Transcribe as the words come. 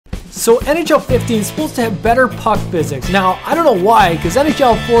So NHL 15 is supposed to have better puck physics. Now, I don't know why, because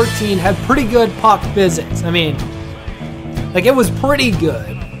NHL 14 had pretty good puck physics. I mean, like, it was pretty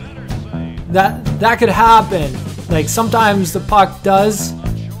good. That could happen. Like, sometimes the puck does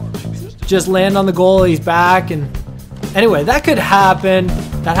just land on the goalie's back, and anyway, that could happen.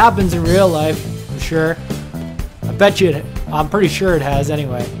 That happens in real life, for sure. I bet you I'm pretty sure it has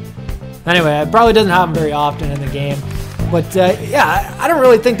anyway. Anyway, it probably doesn't happen very often in the game. But yeah, I don't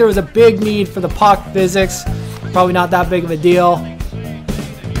really think there was a big need for the puck physics. Probably not that big of a deal.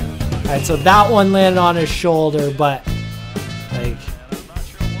 Alright, so that one landed on his shoulder, but like,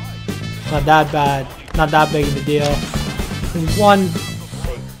 not that bad. Not that big of a deal. There's one.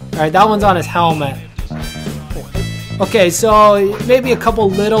 Alright, that one's on his helmet. Okay, so maybe a couple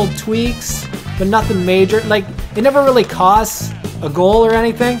little tweaks, but nothing major. Like, it never really costs a goal or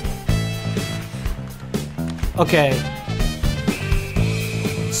anything. Okay.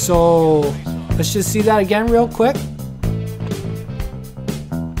 So, let's just see that again real quick.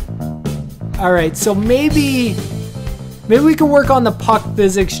 Alright, so maybe we can work on the puck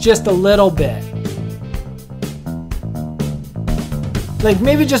physics just a little bit. Like,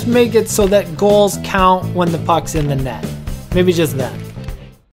 maybe just make it so that goals count when the puck's in the net. Maybe just that.